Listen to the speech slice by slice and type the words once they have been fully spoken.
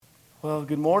Well,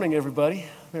 good morning, everybody.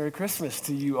 Merry Christmas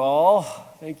to you all.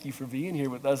 Thank you for being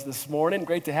here with us this morning.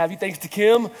 Great to have you. Thanks to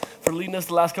Kim for leading us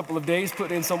the last couple of days,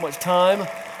 putting in so much time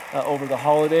over the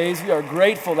holidays. We are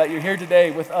grateful that you're here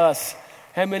today with us.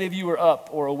 How many of you were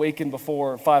up or awakened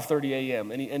before 5:30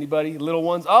 a.m.? Anybody? Little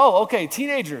ones? Oh, okay.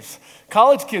 Teenagers,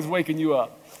 college kids waking you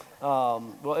up.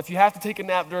 Well, if you have to take a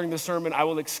nap during the sermon, I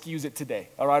will excuse it today,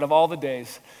 all right, of all the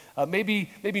days. Maybe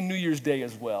New Year's Day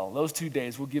as well. Those 2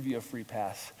 days, we'll give you a free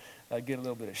pass. Get a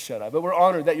little bit of shut-eye. But we're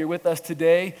honored that you're with us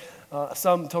today.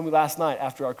 Some told me last night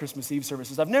after our Christmas Eve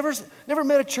services, I've never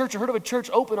met a church or heard of a church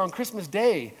open on Christmas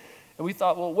Day. And we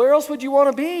thought, well, where else would you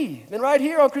want to be than right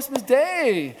here on Christmas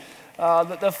Day?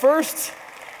 The first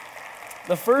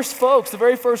folks, the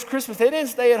very first Christmas, they didn't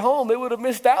stay at home. They would have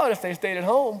missed out if they stayed at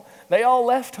home. They all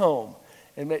left home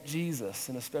and met Jesus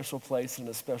in a special place, in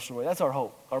a special way. That's our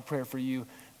hope, our prayer for you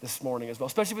this morning as well.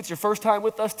 Especially if it's your first time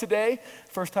with us today,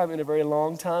 first time in a very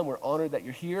long time. We're honored that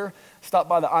you're here. Stop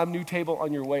by the I'm New table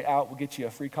on your way out. We'll get you a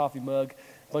free coffee mug,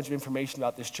 a bunch of information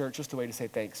about this church, just a way to say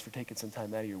thanks for taking some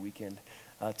time out of your weekend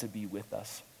to be with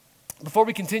us. Before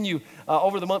we continue,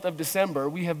 over the month of December,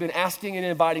 we have been asking and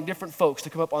inviting different folks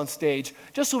to come up on stage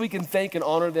just so we can thank and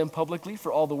honor them publicly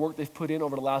for all the work they've put in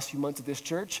over the last few months at this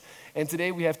church. And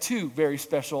today we have two very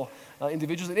special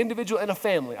individuals, an individual and a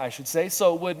family, I should say.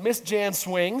 So would Miss Jan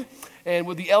Swing and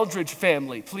would the Eldridge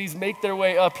family please make their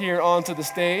way up here onto the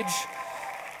stage?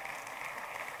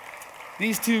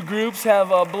 These two groups have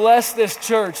blessed this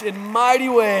church in mighty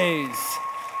ways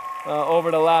over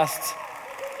the last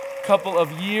couple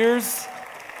of years.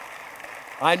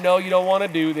 I know you don't want to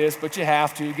do this, but you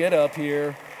have to. Get up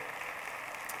here.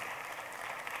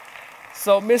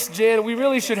 So Miss Jan, we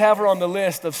really should have her on the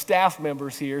list of staff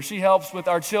members here. She helps with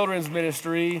our children's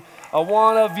ministry,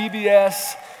 Awana,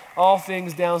 VBS, all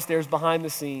things downstairs behind the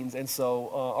scenes. And so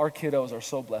our kiddos are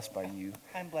so blessed by you.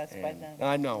 I'm blessed by them.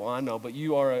 I know, but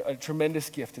you are a tremendous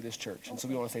gift to this church. And so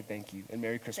we want to say thank you and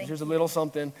Merry Christmas. Here's a little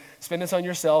something. Spend this on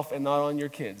yourself and not on your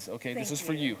kids, okay? This is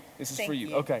for you. This is for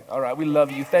you. Okay, all right, we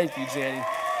love you. Thank you, Jenny.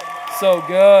 So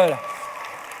good.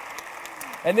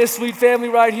 And this sweet family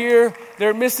right here,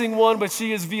 they're missing one, but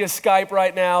she is via Skype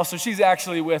right now, so she's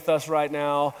actually with us right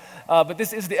now. But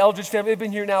this is the Eldridge family. They've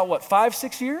been here now,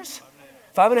 5-6 years?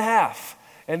 5.5.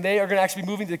 And they are going to actually be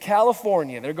moving to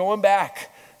California. They're going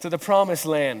back to the promised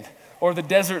land or the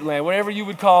desert land, whatever you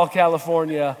would call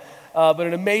California. But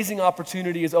an amazing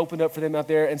opportunity is opened up for them out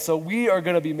there. And so we are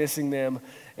going to be missing them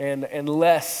and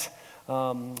less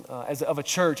of a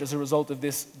church as a result of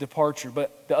this departure.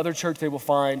 But the other church they will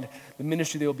find, the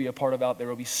ministry they will be a part of out there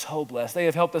will be so blessed. They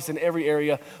have helped us in every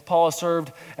area. Paul has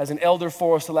served as an elder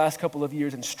for us the last couple of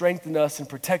years and strengthened us and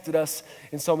protected us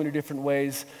in so many different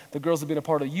ways. The girls have been a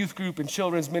part of youth group and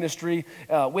children's ministry,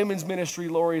 women's ministry.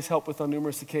 Lori's helped with on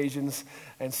numerous occasions.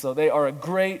 And so they are a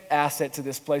great asset to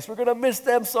this place. We're going to miss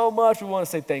them so much. We want to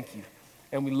say thank you.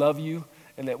 And we love you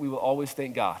and that we will always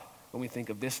thank God when we think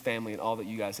of this family and all that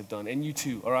you guys have done. And you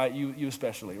too, all right? You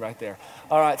especially, right there.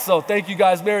 All right, so thank you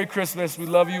guys. Merry Christmas. We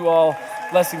love you all.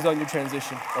 Blessings on your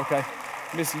transition, okay?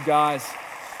 Miss you guys.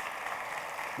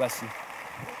 Bless you.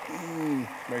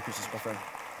 Merry Christmas, my friend.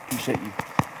 Appreciate you.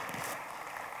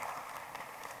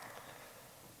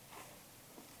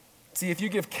 See, if you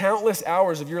give countless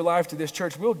hours of your life to this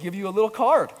church, we'll give you a little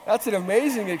card. That's an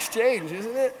amazing exchange,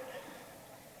 isn't it?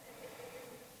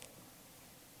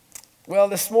 Well,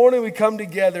 this morning we come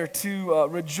together to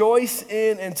rejoice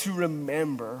in and to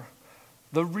remember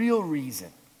the real reason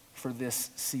for this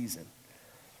season.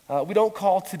 We don't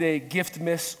call today gift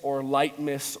miss or light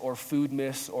miss or food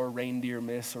miss or reindeer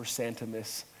miss or Santa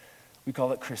miss. We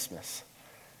call it Christmas.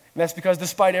 And that's because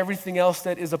despite everything else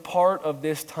that is a part of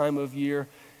this time of year,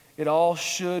 it all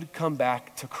should come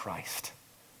back to Christ.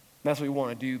 And that's what we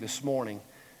want to do this morning.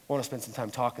 I want to spend some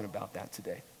time talking about that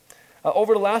today.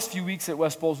 Over the last few weeks at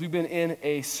West Bowles, we've been in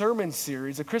a sermon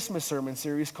series, a Christmas sermon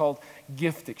series called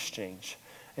Gift Exchange.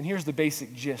 And here's the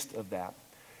basic gist of that.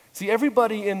 See,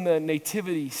 everybody in the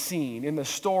nativity scene, in the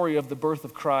story of the birth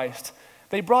of Christ,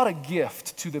 they brought a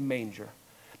gift to the manger.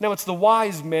 Now, it's the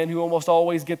wise men who almost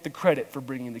always get the credit for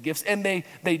bringing the gifts, and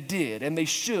they did, and they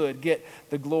should get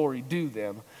the glory due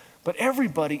them. But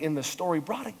everybody in the story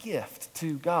brought a gift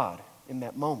to God in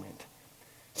that moment.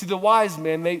 See, the wise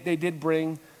men, they did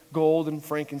bring gold and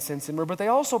frankincense and myrrh, but they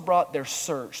also brought their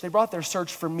search. They brought their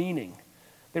search for meaning.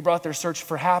 They brought their search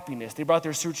for happiness. They brought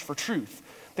their search for truth.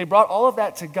 They brought all of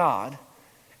that to God,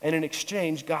 and in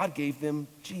exchange, God gave them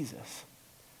Jesus.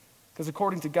 Because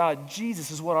according to God, Jesus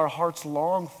is what our hearts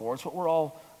long for. It's what we're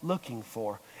all looking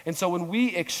for. And so when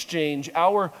we exchange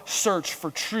our search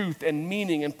for truth and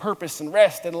meaning and purpose and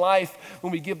rest and life,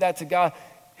 when we give that to God,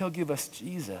 he'll give us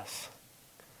Jesus.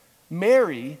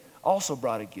 Mary also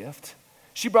brought a gift.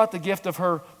 She brought the gift of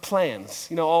her plans,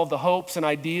 all of the hopes and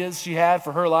ideas she had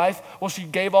for her life. Well, she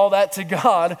gave all that to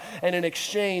God, and in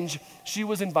exchange, she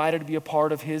was invited to be a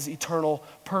part of his eternal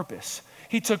purpose.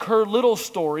 He took her little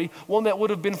story, one that would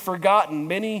have been forgotten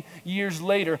many years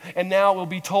later, and now will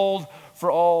be told for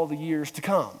all the years to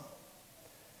come.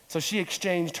 So she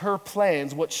exchanged her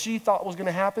plans, what she thought was going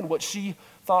to happen, what she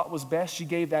thought was best. She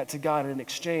gave that to God, and in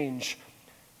exchange,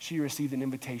 she received an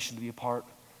invitation to be a part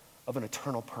of an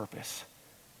eternal purpose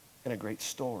and a great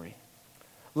story.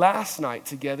 Last night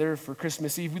together for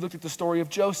Christmas Eve, we looked at the story of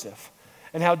Joseph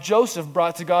and how Joseph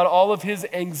brought to God all of his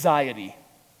anxiety.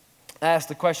 I asked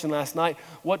the question last night,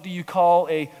 what do you call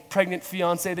a pregnant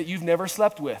fiance that you've never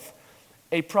slept with?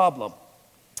 A problem.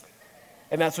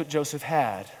 And that's what Joseph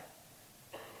had.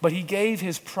 But he gave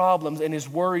his problems and his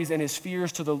worries and his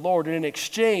fears to the Lord, and in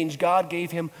exchange, God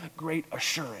gave him great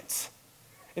assurance.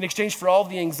 In exchange for all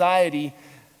the anxiety,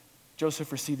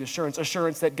 Joseph received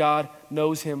assurance that God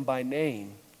knows him by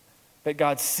name, that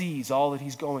God sees all that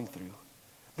he's going through,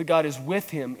 that God is with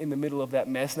him in the middle of that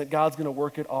mess, and that God's going to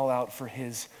work it all out for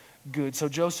his good. So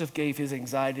Joseph gave his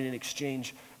anxiety and in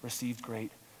exchange received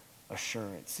great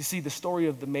assurance. You see, the story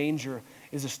of the manger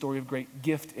is a story of great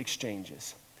gift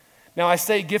exchanges. Now, I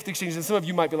say gift exchanges, and some of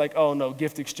you might be like, oh no,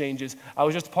 gift exchanges. I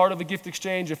was just part of a gift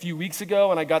exchange a few weeks ago,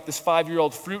 and I got this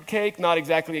 5-year-old fruitcake, not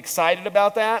exactly excited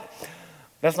about that.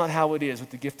 That's not how it is with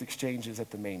the gift exchanges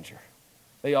at the manger.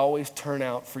 They always turn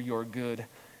out for your good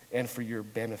and for your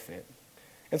benefit.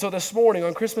 And so this morning,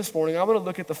 on Christmas morning, I'm going to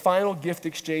look at the final gift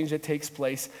exchange that takes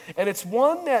place. And it's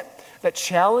one that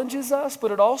challenges us,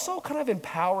 but it also kind of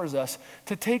empowers us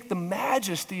to take the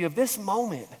majesty of this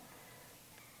moment,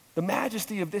 the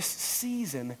majesty of this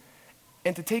season,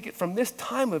 and to take it from this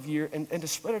time of year and to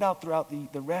spread it out throughout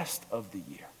the rest of the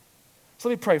year. So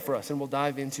let me pray for us, and we'll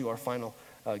dive into our final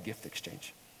gift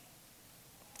exchange.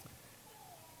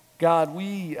 God,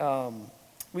 we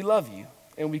love you,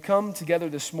 and we come together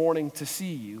this morning to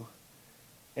see you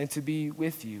and to be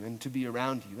with you and to be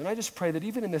around you. And I just pray that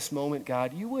even in this moment,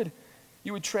 God, you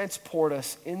would transport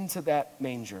us into that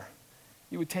manger.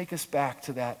 You would take us back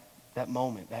to that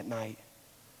moment, that night.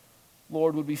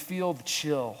 Lord, would we feel the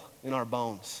chill in our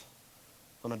bones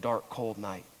on a dark, cold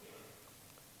night?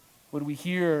 Would we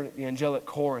hear the angelic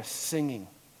chorus singing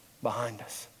behind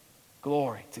us?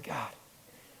 Glory to God.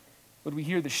 Would we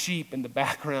hear the sheep in the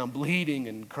background bleating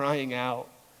and crying out?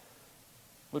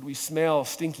 Would we smell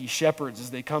stinky shepherds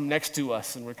as they come next to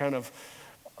us and we're kind of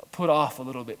put off a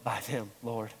little bit by them,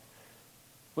 Lord?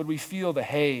 Would we feel the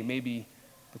hay maybe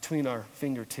between our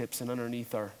fingertips and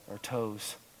underneath our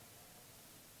toes?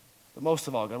 But most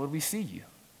of all, God, would we see you?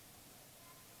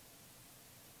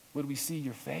 Would we see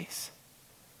your face?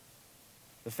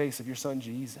 The face of your Son,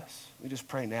 Jesus. We just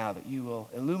pray now that you will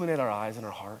illuminate our eyes and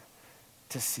our heart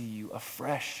to see you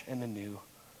afresh and anew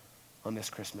on this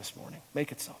Christmas morning.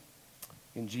 Make it so.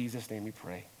 In Jesus' name we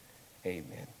pray.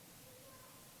 Amen.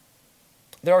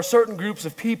 There are certain groups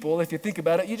of people, if you think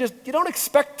about it, you don't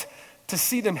expect to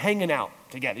see them hanging out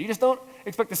together. You just don't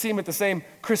expect to see them at the same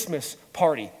Christmas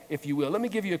party, if you will. Let me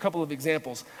give you a couple of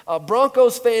examples.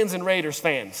 Broncos fans and Raiders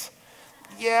fans.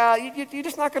 Yeah, you're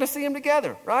just not going to see them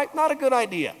together, right? Not a good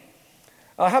idea.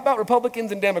 How about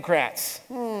Republicans and Democrats?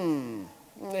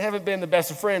 They haven't been the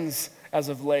best of friends as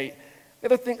of late.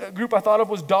 The other group I thought of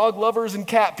was dog lovers and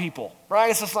cat people,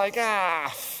 right? It's just like,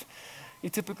 you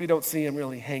typically don't see them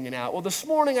really hanging out. Well, this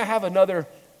morning I have another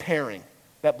pairing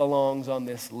that belongs on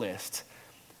this list.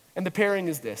 And the pairing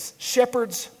is this: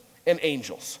 shepherds and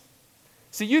angels.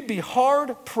 See, you'd be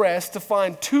hard-pressed to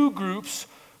find two groups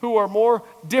who are more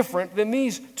different than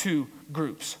these two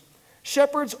groups.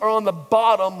 Shepherds are on the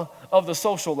bottom of the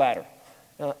social ladder.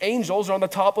 Angels are on the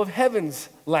top of heaven's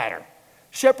ladder.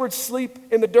 Shepherds sleep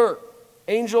in the dirt.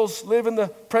 Angels live in the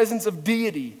presence of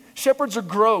deity. Shepherds are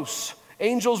gross.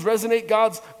 Angels resonate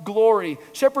God's glory.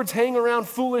 Shepherds hang around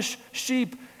foolish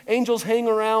sheep. Angels hang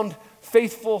around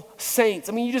faithful saints.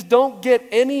 I mean, you just don't get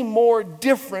any more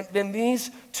different than these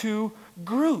two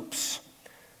groups.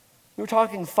 We were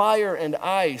talking fire and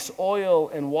ice, oil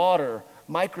and water,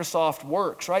 Microsoft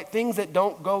Works, right? Things that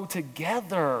don't go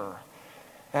together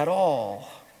at all.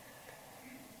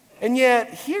 And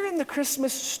yet, here in the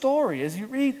Christmas story, as you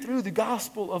read through the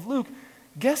Gospel of Luke,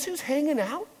 guess who's hanging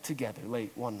out together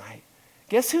late one night?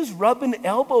 Guess who's rubbing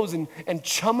elbows and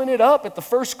chumming it up at the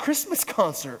first Christmas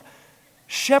concert?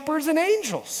 Shepherds and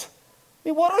angels. I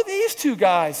mean, what are these two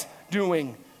guys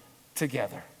doing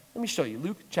together? Let me show you,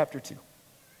 Luke chapter 2.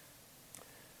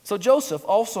 So Joseph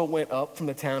also went up from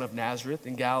the town of Nazareth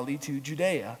in Galilee to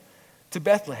Judea, to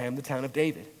Bethlehem, the town of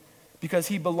David, because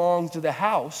he belonged to the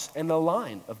house and the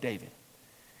line of David.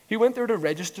 He went there to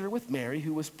register with Mary,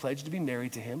 who was pledged to be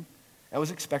married to him and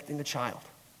was expecting a child.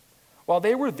 While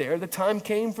they were there, the time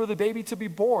came for the baby to be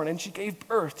born, and she gave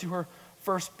birth to her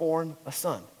firstborn, a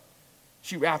son.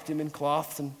 She wrapped him in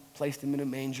cloths and placed him in a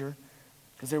manger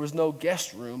because there was no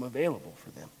guest room available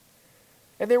for them.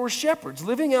 And there were shepherds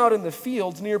living out in the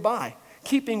fields nearby,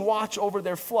 keeping watch over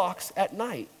their flocks at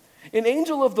night. An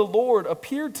angel of the Lord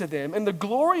appeared to them, and the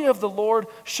glory of the Lord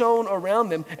shone around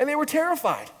them, and they were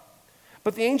terrified.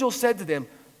 But the angel said to them,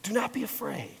 "Do not be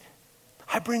afraid.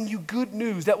 I bring you good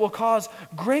news that will cause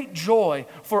great joy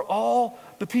for all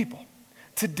the people.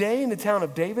 Today in the town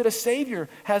of David, a Savior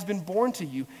has been born to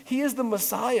you. He is the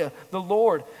Messiah, the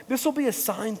Lord. This will be a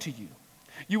sign to you.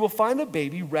 You will find a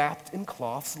baby wrapped in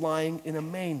cloths lying in a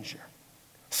manger."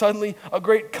 Suddenly, a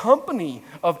great company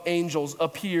of angels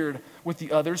appeared with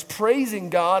the others, praising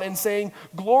God and saying,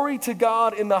 "Glory to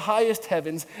God in the highest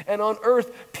heavens, and on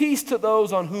earth peace to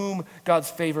those on whom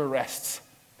God's favor rests."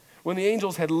 When the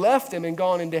angels had left them and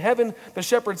gone into heaven, the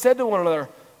shepherds said to one another,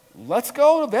 "Let's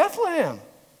go to Bethlehem.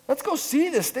 Let's go see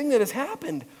this thing that has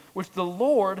happened, which the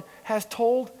Lord has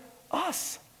told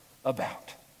us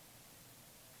about."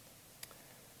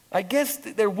 I guess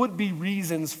there would be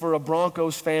reasons for a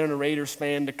Broncos fan and a Raiders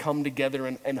fan to come together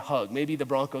and hug. Maybe the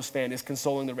Broncos fan is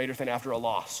consoling the Raiders fan after a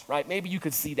loss, right? Maybe you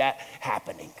could see that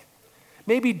happening.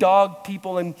 Maybe dog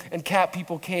people and cat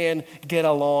people can get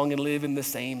along and live in the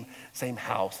same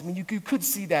house. I mean, you could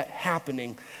see that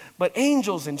happening. But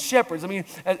angels and shepherds, I mean,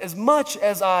 as much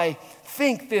as I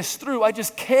think this through, I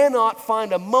just cannot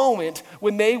find a moment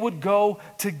when they would go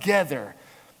together.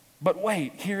 But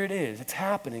wait, here it is. It's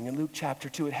happening in Luke chapter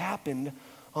 2. It happened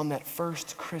on that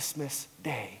first Christmas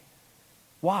day.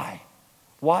 Why?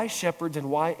 Why shepherds and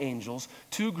why angels?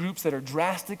 Two groups that are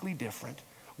drastically different.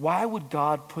 Why would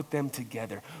God put them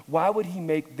together? Why would he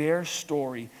make their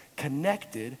story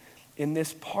connected in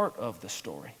this part of the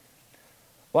story?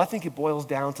 Well, I think it boils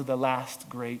down to the last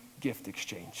great gift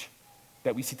exchange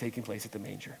that we see taking place at the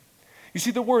manger. You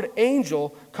see, the word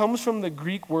angel comes from the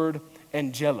Greek word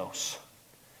angelos.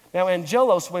 Now,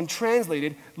 angelos, when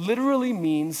translated, literally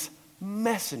means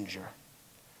messenger.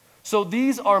 So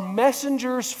these are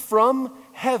messengers from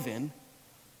heaven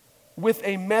with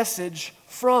a message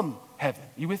from heaven.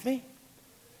 You with me?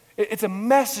 It's a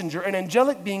messenger. An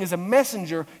angelic being is a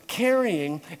messenger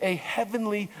carrying a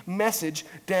heavenly message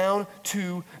down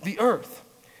to the earth.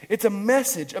 It's a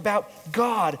message about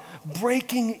God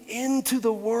breaking into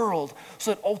the world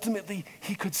so that ultimately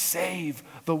he could save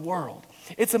the world.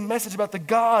 It's a message about the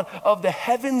God of the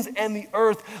heavens and the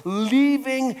earth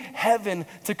leaving heaven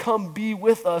to come be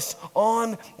with us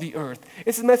on the earth.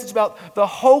 It's a message about the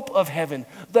hope of heaven,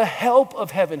 the help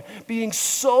of heaven, being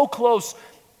so close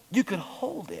you could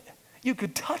hold it. You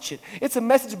could touch it. It's a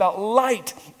message about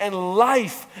light and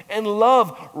life and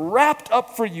love wrapped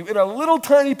up for you in a little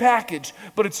tiny package,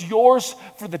 but it's yours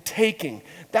for the taking.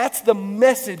 That's the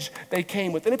message they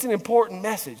came with. And it's an important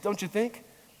message, don't you think?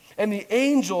 And the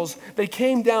angels, they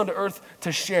came down to earth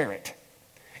to share it.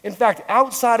 In fact,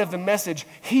 outside of the message,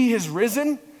 he has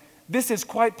risen, this is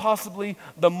quite possibly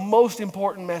the most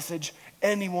important message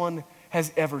anyone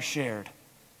has ever shared.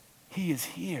 He is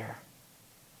here.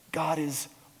 God is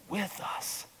with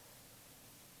us.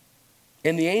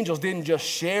 And the angels didn't just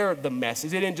share the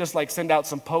message. They didn't just send out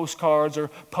some postcards or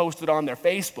post it on their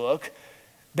Facebook.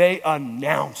 They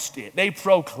announced it. They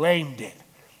proclaimed it.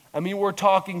 I mean, we're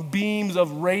talking beams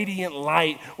of radiant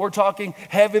light. We're talking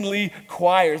heavenly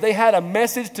choirs. They had a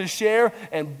message to share,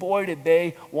 and boy, did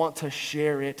they want to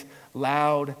share it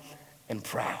loud and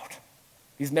proud.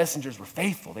 These messengers were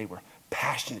faithful. They were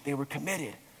passionate. They were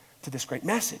committed to this great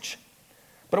message.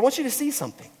 But I want you to see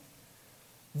something.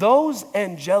 Those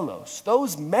angelos,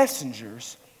 those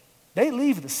messengers, they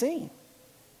leave the scene.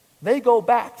 They go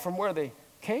back from where they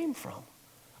came from.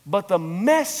 But the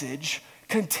message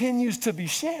continues to be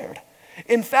shared.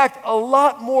 In fact, a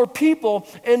lot more people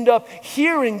end up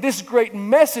hearing this great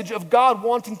message of God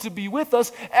wanting to be with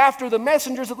us after the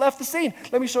messengers had left the scene.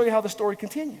 Let me show you how the story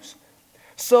continues.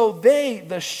 So they,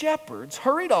 the shepherds,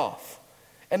 hurried off,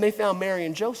 and they found Mary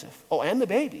and Joseph, and the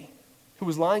baby, who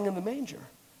was lying in the manger.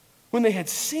 When they had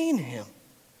seen him,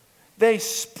 they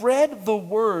spread the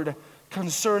word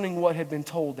concerning what had been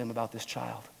told them about this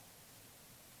child.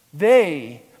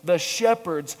 They, the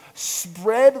shepherds,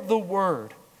 spread the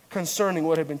word concerning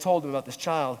what had been told them about this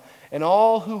child, and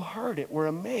all who heard it were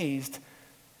amazed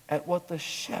at what the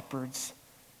shepherds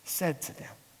said to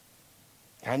them.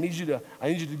 I need you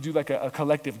to do a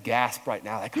collective gasp right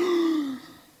now,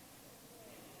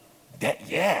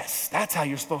 yes, that's how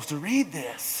you're supposed to read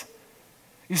this.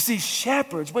 You see,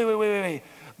 shepherds, wait.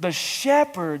 The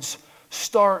shepherds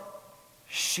start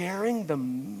sharing the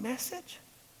message.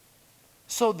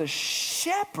 So the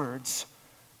shepherds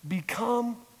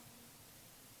become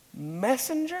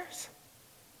messengers?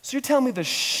 So you're telling me the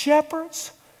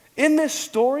shepherds in this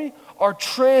story are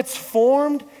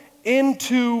transformed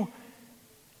into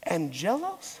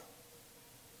angelos?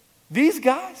 These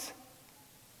guys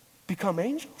become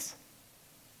angels?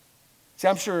 See,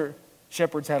 I'm sure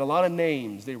shepherds had a lot of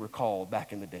names they were called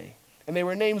back in the day. And they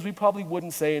were names we probably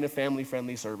wouldn't say in a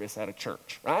family-friendly service at a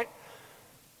church, right?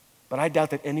 But I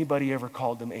doubt that anybody ever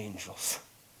called them angels.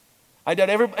 I doubt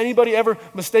anybody ever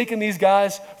mistaken these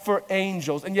guys for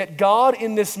angels. And yet God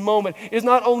in this moment is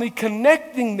not only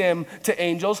connecting them to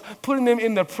angels, putting them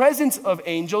in the presence of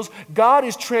angels, God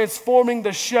is transforming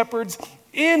the shepherds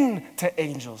into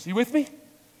angels. You with me?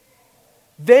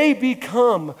 They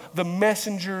become the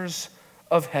messengers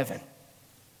of heaven.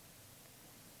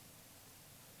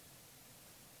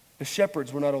 The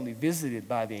shepherds were not only visited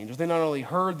by the angels, they not only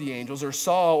heard the angels or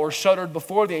saw or shuddered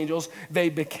before the angels, they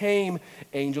became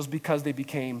angels because they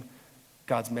became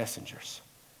God's messengers.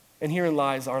 And herein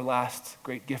lies our last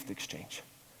great gift exchange.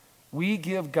 We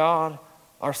give God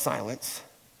our silence,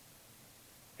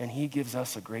 and he gives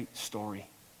us a great story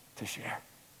to share.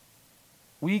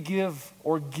 We give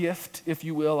or gift, if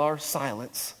you will, our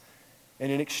silence,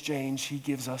 and in exchange, he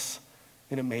gives us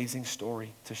an amazing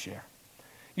story to share.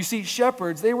 You see,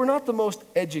 shepherds, they were not the most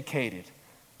educated,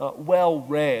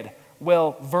 well-read,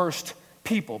 well-versed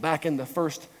people back in the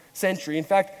first century. In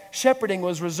fact, shepherding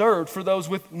was reserved for those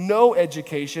with no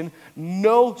education,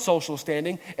 no social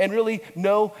standing, and really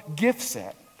no gift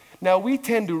set. Now, we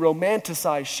tend to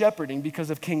romanticize shepherding because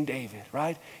of King David,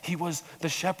 right? He was the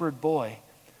shepherd boy.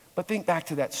 But think back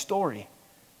to that story.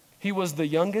 He was the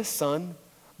youngest son,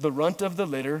 the runt of the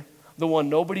litter, the one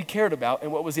nobody cared about,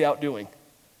 and what was he out doing?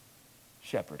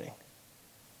 Shepherding.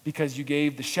 Because you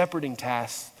gave the shepherding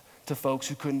task to folks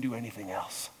who couldn't do anything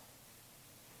else.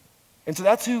 And so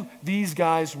that's who these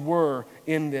guys were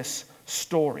in this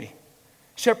story.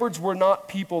 Shepherds were not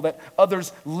people that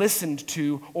others listened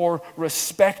to or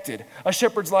respected. A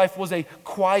shepherd's life was a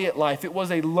quiet life. It was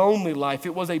a lonely life.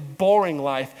 It was a boring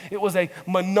life. It was a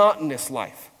monotonous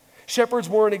life. Shepherds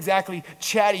weren't exactly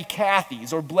chatty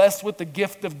Cathys or blessed with the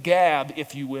gift of gab,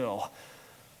 if you will.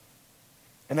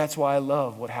 And that's why I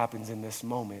love what happens in this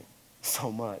moment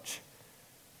so much.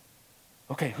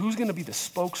 Okay, who's going to be the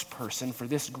spokesperson for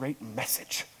this great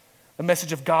message? The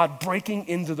message of God breaking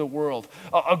into the world.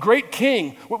 A great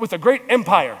king with a great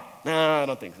empire. Nah, I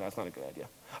don't think so. That's not a good idea.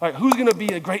 All right, who's going to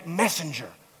be a great messenger?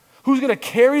 Who's going to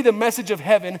carry the message of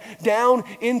heaven down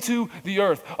into the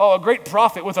earth? Oh, a great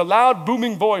prophet with a loud,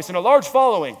 booming voice and a large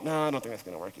following. No, I don't think that's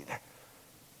going to work either.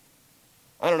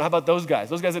 I don't know, how about those guys?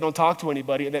 Those guys that don't talk to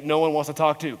anybody and that no one wants to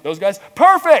talk to. Those guys,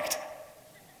 perfect!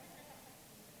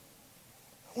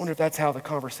 I wonder if that's how the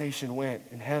conversation went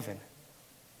in heaven.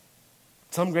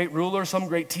 Some great ruler, some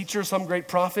great teacher, some great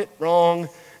prophet. Wrong.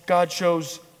 God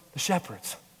chose the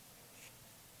shepherds.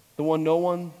 The one no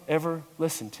one ever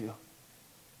listened to.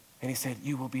 And he said,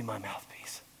 you will be my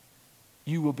mouthpiece.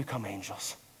 You will become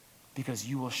angels because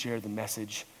you will share the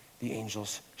message the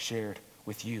angels shared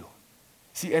with you.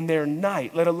 See, and their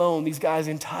night, let alone these guys'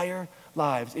 entire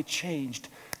lives, it changed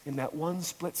in that one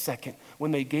split second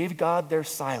when they gave God their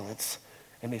silence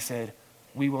and they said,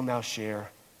 we will now share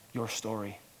your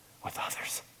story with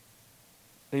others.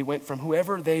 They went from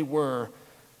whoever they were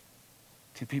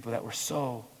to people that were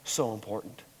so, so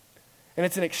important. And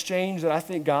it's an exchange that I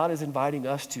think God is inviting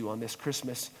us to on this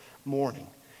Christmas morning.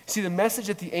 See, the message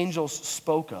that the angels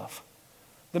spoke of,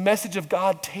 the message of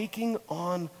God taking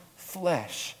on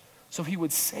flesh so he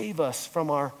would save us from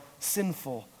our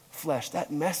sinful flesh. That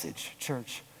message,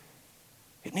 church,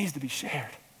 it needs to be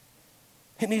shared.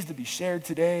 It needs to be shared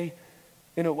today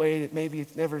in a way that maybe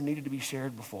it's never needed to be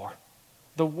shared before.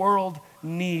 The world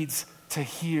needs to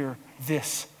hear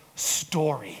this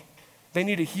story. They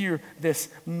need to hear this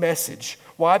message.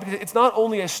 Why? Because it's not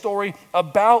only a story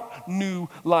about new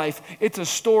life, it's a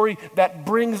story that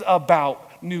brings about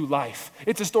new life.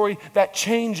 It's a story that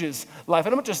changes life.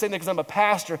 And I'm not just saying that because I'm a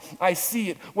pastor. I see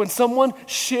it. When someone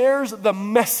shares the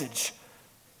message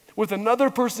with another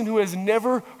person who has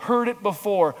never heard it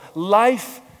before,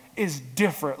 life is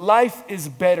different. Life is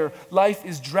better. Life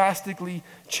is drastically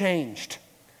changed.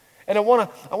 And I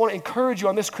want to encourage you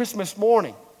on this Christmas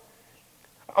morning.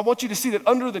 I want you to see that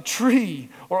under the tree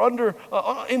or under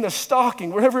in the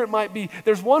stocking, wherever it might be,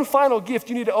 there's one final gift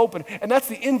you need to open, and that's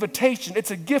the invitation.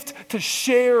 It's a gift to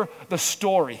share the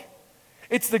story.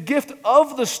 It's the gift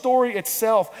of the story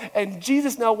itself. And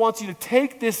Jesus now wants you to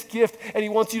take this gift and he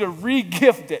wants you to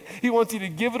re-gift it. He wants you to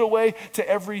give it away to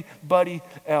everybody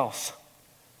else.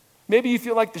 Maybe you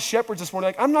feel like the shepherds this morning,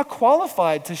 like, I'm not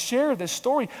qualified to share this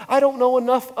story. I don't know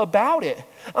enough about it.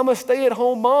 I'm a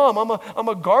stay-at-home mom. I'm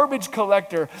a garbage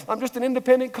collector. I'm just an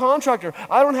independent contractor.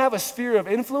 I don't have a sphere of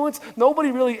influence.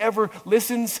 Nobody really ever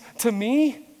listens to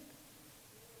me.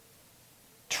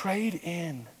 Trade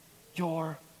in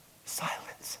your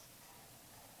silence.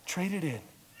 Trade it in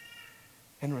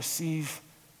and receive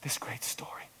this great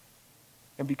story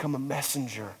and become a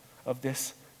messenger of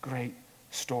this great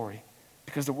story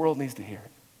because the world needs to hear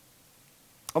it.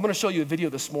 I'm going to show you a video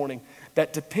this morning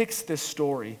that depicts this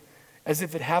story as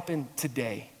if it happened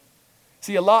today.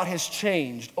 See, a lot has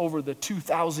changed over the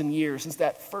 2,000 years since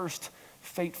that first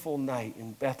fateful night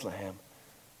in Bethlehem.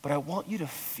 But I want you to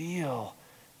feel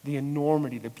the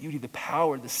enormity, the beauty, the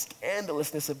power, the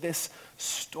scandalousness of this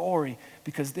story,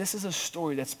 because this is a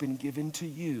story that's been given to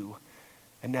you,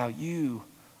 and now you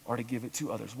are to give it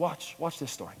to others. Watch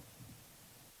this story.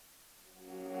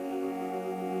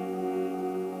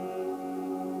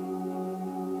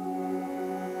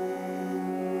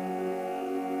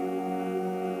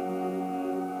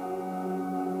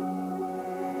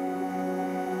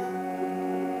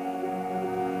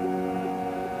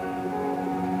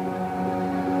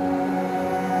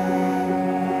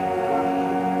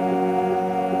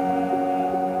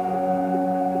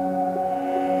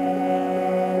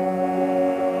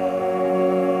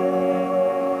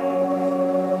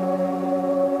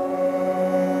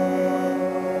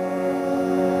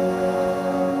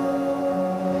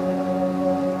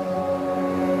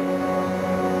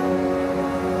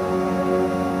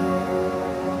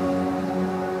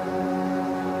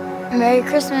 Merry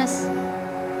Christmas.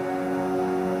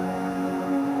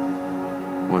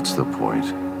 What's the point?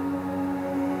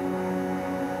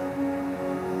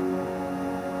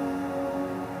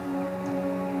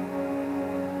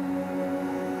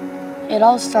 It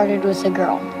all started with a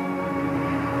girl.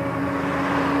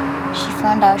 She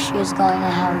found out she was going to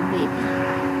have a baby.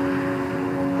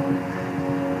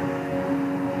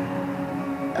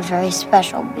 A very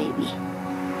special baby.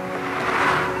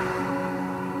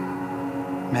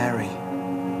 Mary.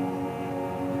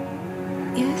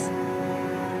 Yes?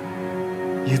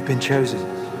 You've been chosen.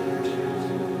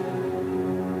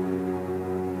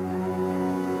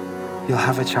 You'll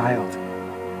have a child.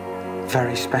 A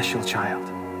very special child.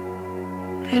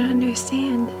 I don't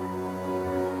understand.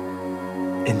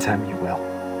 In time you will.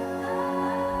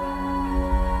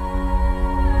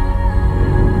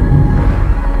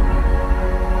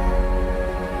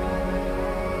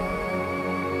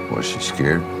 Was she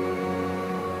scared?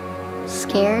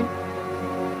 Scared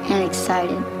and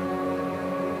excited.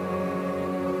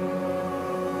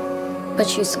 But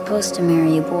she's supposed to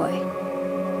marry a boy.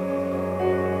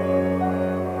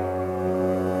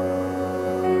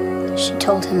 She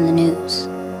told him the news.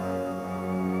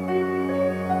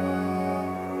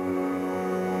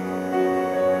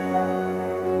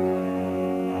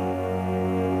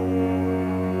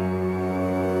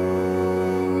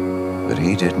 But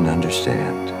he didn't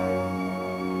understand.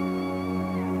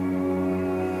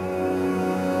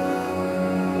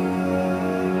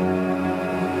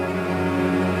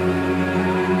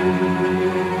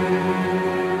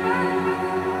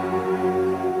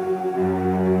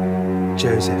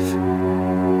 Joseph.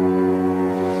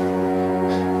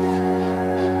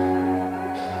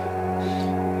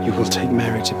 You will take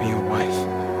Mary to be your wife.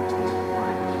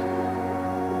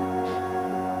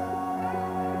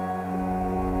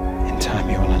 In time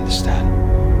you will understand.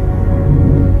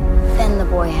 Then the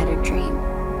boy had a dream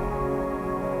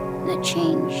that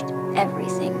changed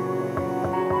everything.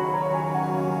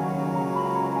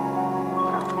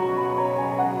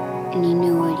 And he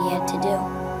knew what he had to do.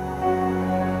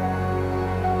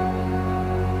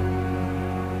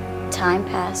 Time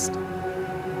passed,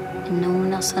 and no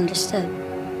one else understood.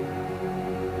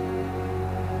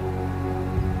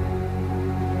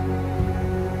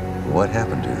 What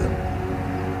happened to them?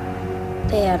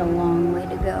 They had a long way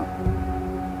to go.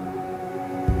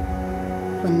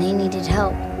 When they needed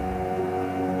help,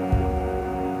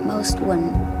 most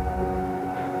wouldn't.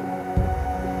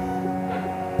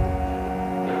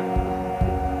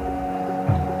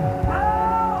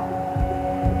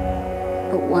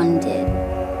 But one did.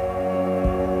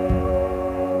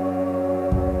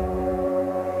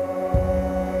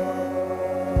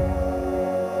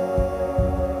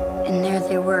 And there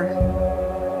they were,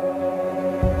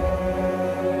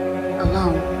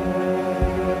 alone.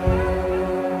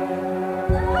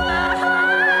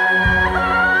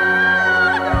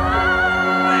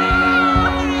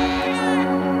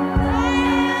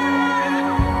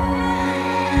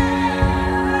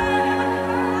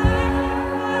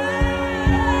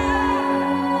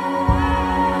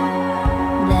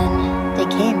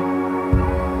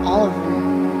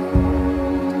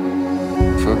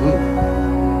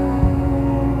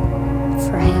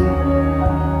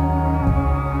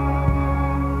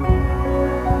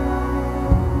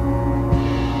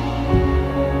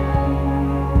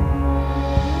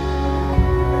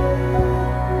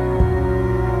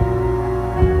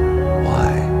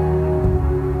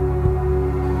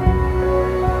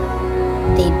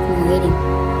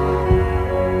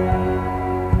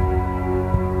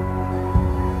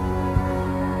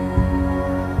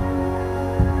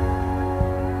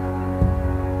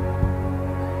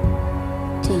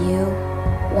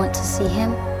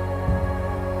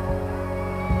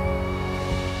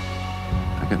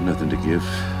 have nothing to give.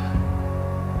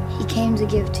 He came to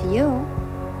give to you.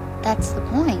 That's the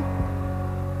point.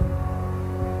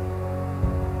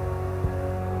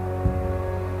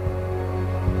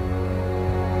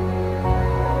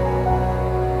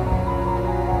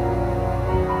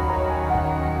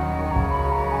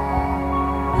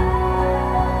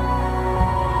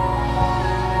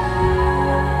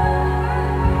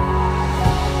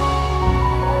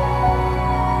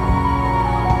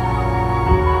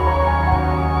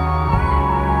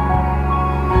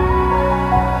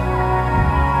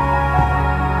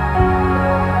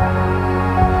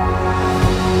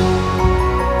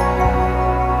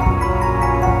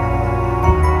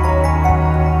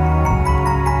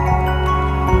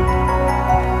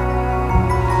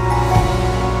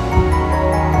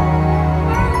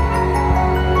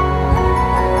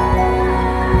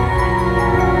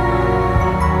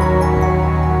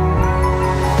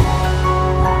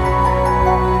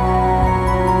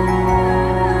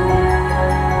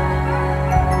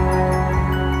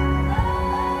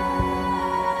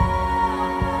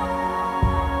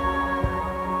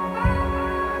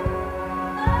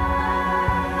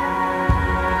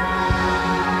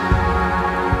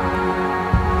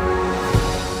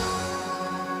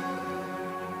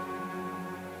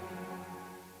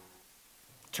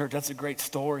 Church, that's a great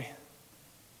story.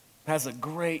 That's a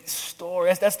great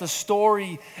story. That's the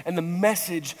story and the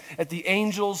message that the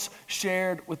angels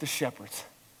shared with the shepherds.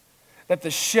 That the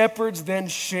shepherds then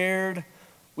shared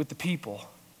with the people.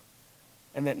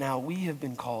 And that now we have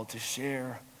been called to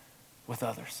share with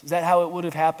others. Is that how it would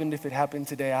have happened if it happened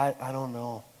today? I don't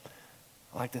know.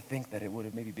 I like to think that it would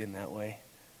have maybe been that way.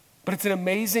 But it's an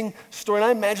amazing story. And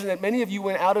I imagine that many of you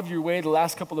went out of your way the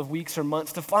last couple of weeks or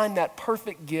months to find that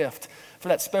perfect gift for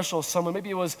that special someone.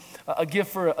 Maybe it was a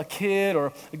gift for a kid,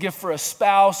 or a gift for a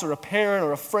spouse or a parent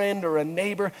or a friend or a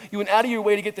neighbor. You went out of your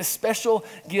way to get this special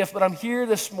gift. But I'm here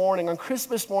this morning, on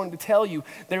Christmas morning, to tell you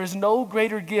there is no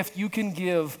greater gift you can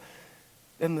give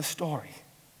than the story.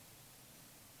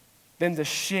 Than to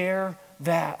share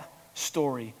that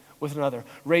story with another.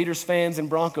 Raiders fans and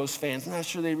Broncos fans, I'm not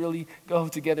sure they really go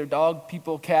together. Dog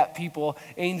people, cat people,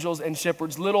 angels and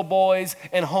shepherds, little boys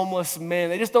and homeless men.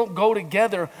 They just don't go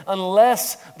together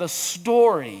unless the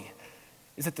story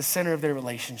is at the center of their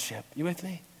relationship. You with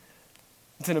me?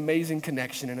 It's an amazing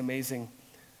connection, an amazing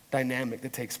dynamic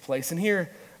that takes place. And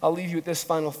here, I'll leave you with this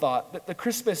final thought. That the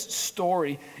Christmas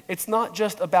story, it's not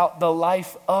just about the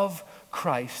life of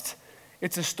Christ.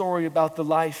 It's a story about the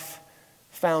life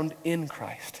found in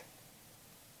Christ.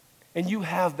 And you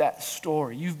have that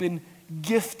story. You've been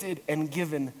gifted and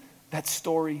given that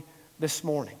story this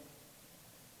morning.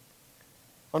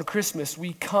 On Christmas,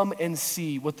 we come and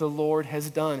see what the Lord has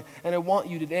done. And I want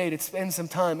you today to spend some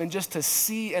time and just to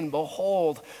see and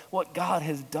behold what God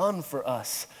has done for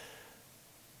us.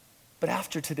 But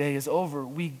after today is over,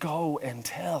 we go and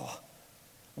tell.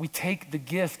 We take the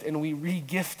gift and we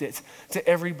re-gift it to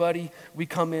everybody we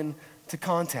come into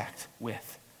contact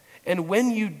with. And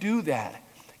when you do that,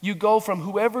 you go from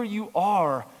whoever you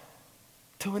are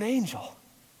to an angel.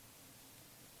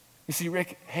 You see,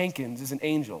 Rick Hankins is an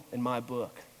angel in my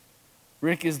book.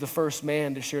 Rick is the first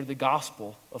man to share the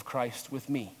gospel of Christ with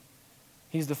me.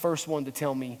 He's the first one to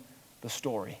tell me the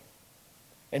story.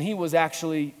 And he was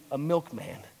actually a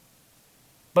milkman.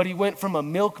 But he went from a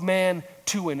milkman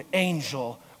to an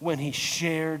angel when he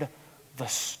shared the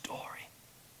story.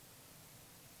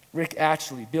 Rick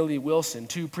Ashley, Billy Wilson,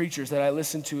 two preachers that I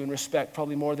listen to and respect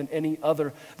probably more than any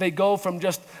other. They go from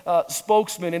just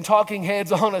spokesmen and talking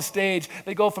heads on a stage.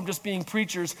 They go from just being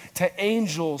preachers to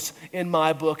angels in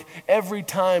my book every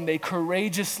time they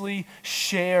courageously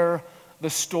share the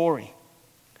story.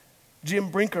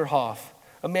 Jim Brinkerhoff,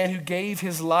 a man who gave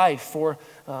his life for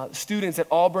students at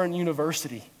Auburn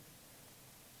University.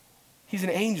 He's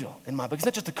an angel in my book. He's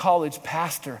not just a college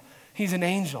pastor. He's an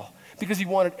angel because he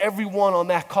wanted everyone on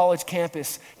that college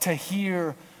campus to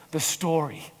hear the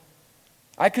story.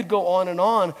 I could go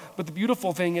on, but the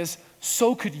beautiful thing is,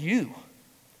 so could you.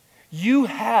 You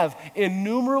have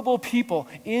innumerable people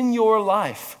in your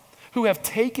life who have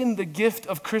taken the gift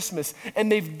of Christmas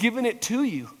and they've given it to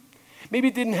you. Maybe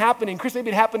it didn't happen in Christmas.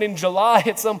 Maybe it happened in July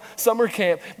at some summer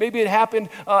camp. Maybe it happened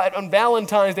on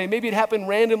Valentine's Day. Maybe it happened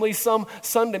randomly some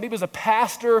Sunday. Maybe it was a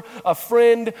pastor, a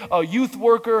friend, a youth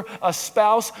worker, a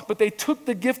spouse. But they took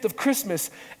the gift of Christmas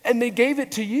and they gave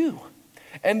it to you.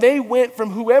 And they went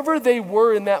from whoever they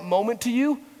were in that moment to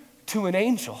you to an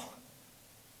angel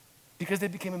because they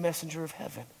became a messenger of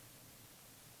heaven.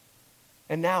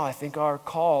 And now I think our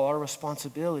call, our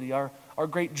responsibility, our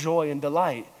great joy and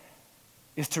delight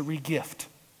is to re-gift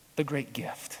the great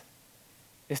gift,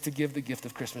 is to give the gift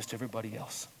of Christmas to everybody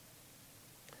else.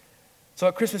 So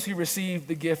at Christmas, we receive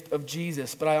the gift of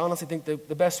Jesus, but I honestly think the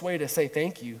best way to say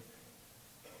thank you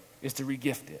is to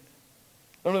re-gift it.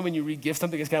 Normally when you re-gift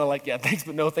something, it's kind of like, yeah, thanks,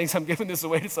 but no thanks, I'm giving this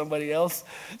away to somebody else.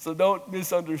 So don't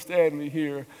misunderstand me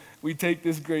here. We take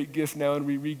this great gift now and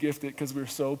we re-gift it because we're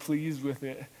so pleased with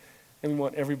it, and we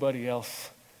want everybody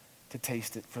else to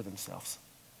taste it for themselves.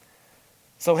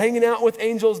 So hanging out with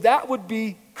angels, that would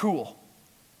be cool.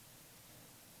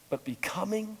 But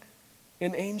becoming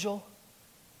an angel,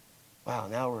 wow,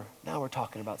 now we're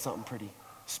talking about something pretty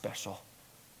special.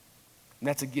 And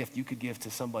that's a gift you could give to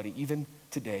somebody even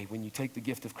today when you take the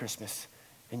gift of Christmas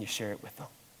and you share it with them.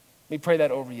 Let me pray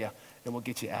that over you and we'll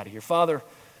get you out of here. Father,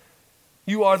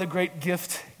 you are the great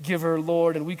gift giver,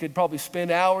 Lord, and we could probably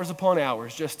spend hours upon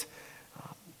hours just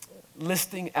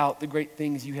listing out the great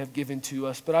things you have given to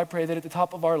us. But I pray that at the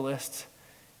top of our list,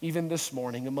 even this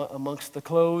morning, amongst the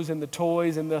clothes and the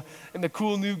toys and the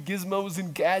cool new gizmos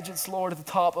and gadgets, Lord, at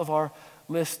the top of our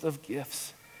list of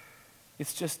gifts,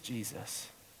 it's just Jesus.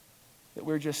 That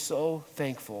we're just so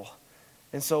thankful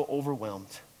and so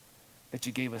overwhelmed that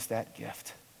you gave us that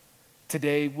gift.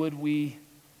 Today, would we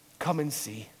come and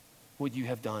see what you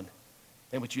have done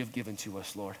and what you have given to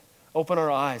us, Lord? Open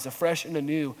our eyes afresh and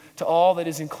anew to all that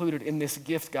is included in this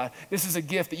gift, God. This is a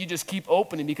gift that you just keep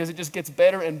opening because it just gets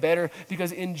better and better,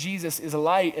 because in Jesus is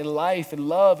light and life and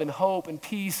love and hope and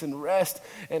peace and rest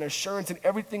and assurance and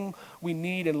everything we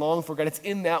need and long for, God. It's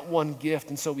in that one gift,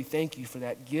 and so we thank you for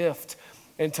that gift.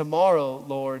 And tomorrow,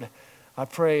 Lord, I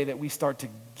pray that we start to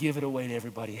give it away to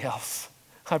everybody else.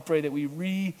 I pray that we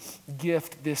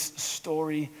re-gift this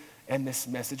story and this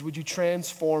message. Would you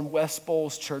transform West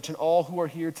Bowles Church and all who are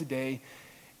here today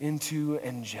into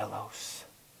angelos?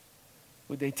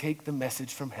 Would they take the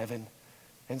message from heaven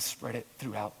and spread it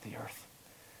throughout the earth?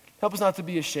 Help us not to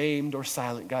be ashamed or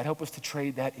silent, God. Help us to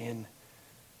trade that in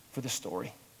for the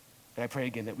story. And I pray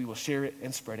again that we will share it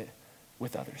and spread it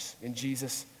with others. In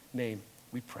Jesus' name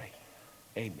we pray.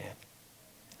 Amen.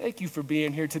 Thank you for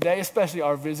being here today, especially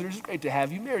our visitors. It's great to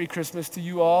have you. Merry Christmas to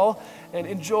you all, and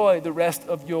enjoy the rest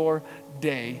of your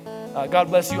day. God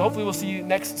bless you. Hopefully we'll see you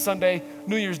next Sunday,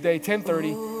 New Year's Day,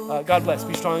 10:30. God bless.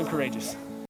 Be strong and courageous.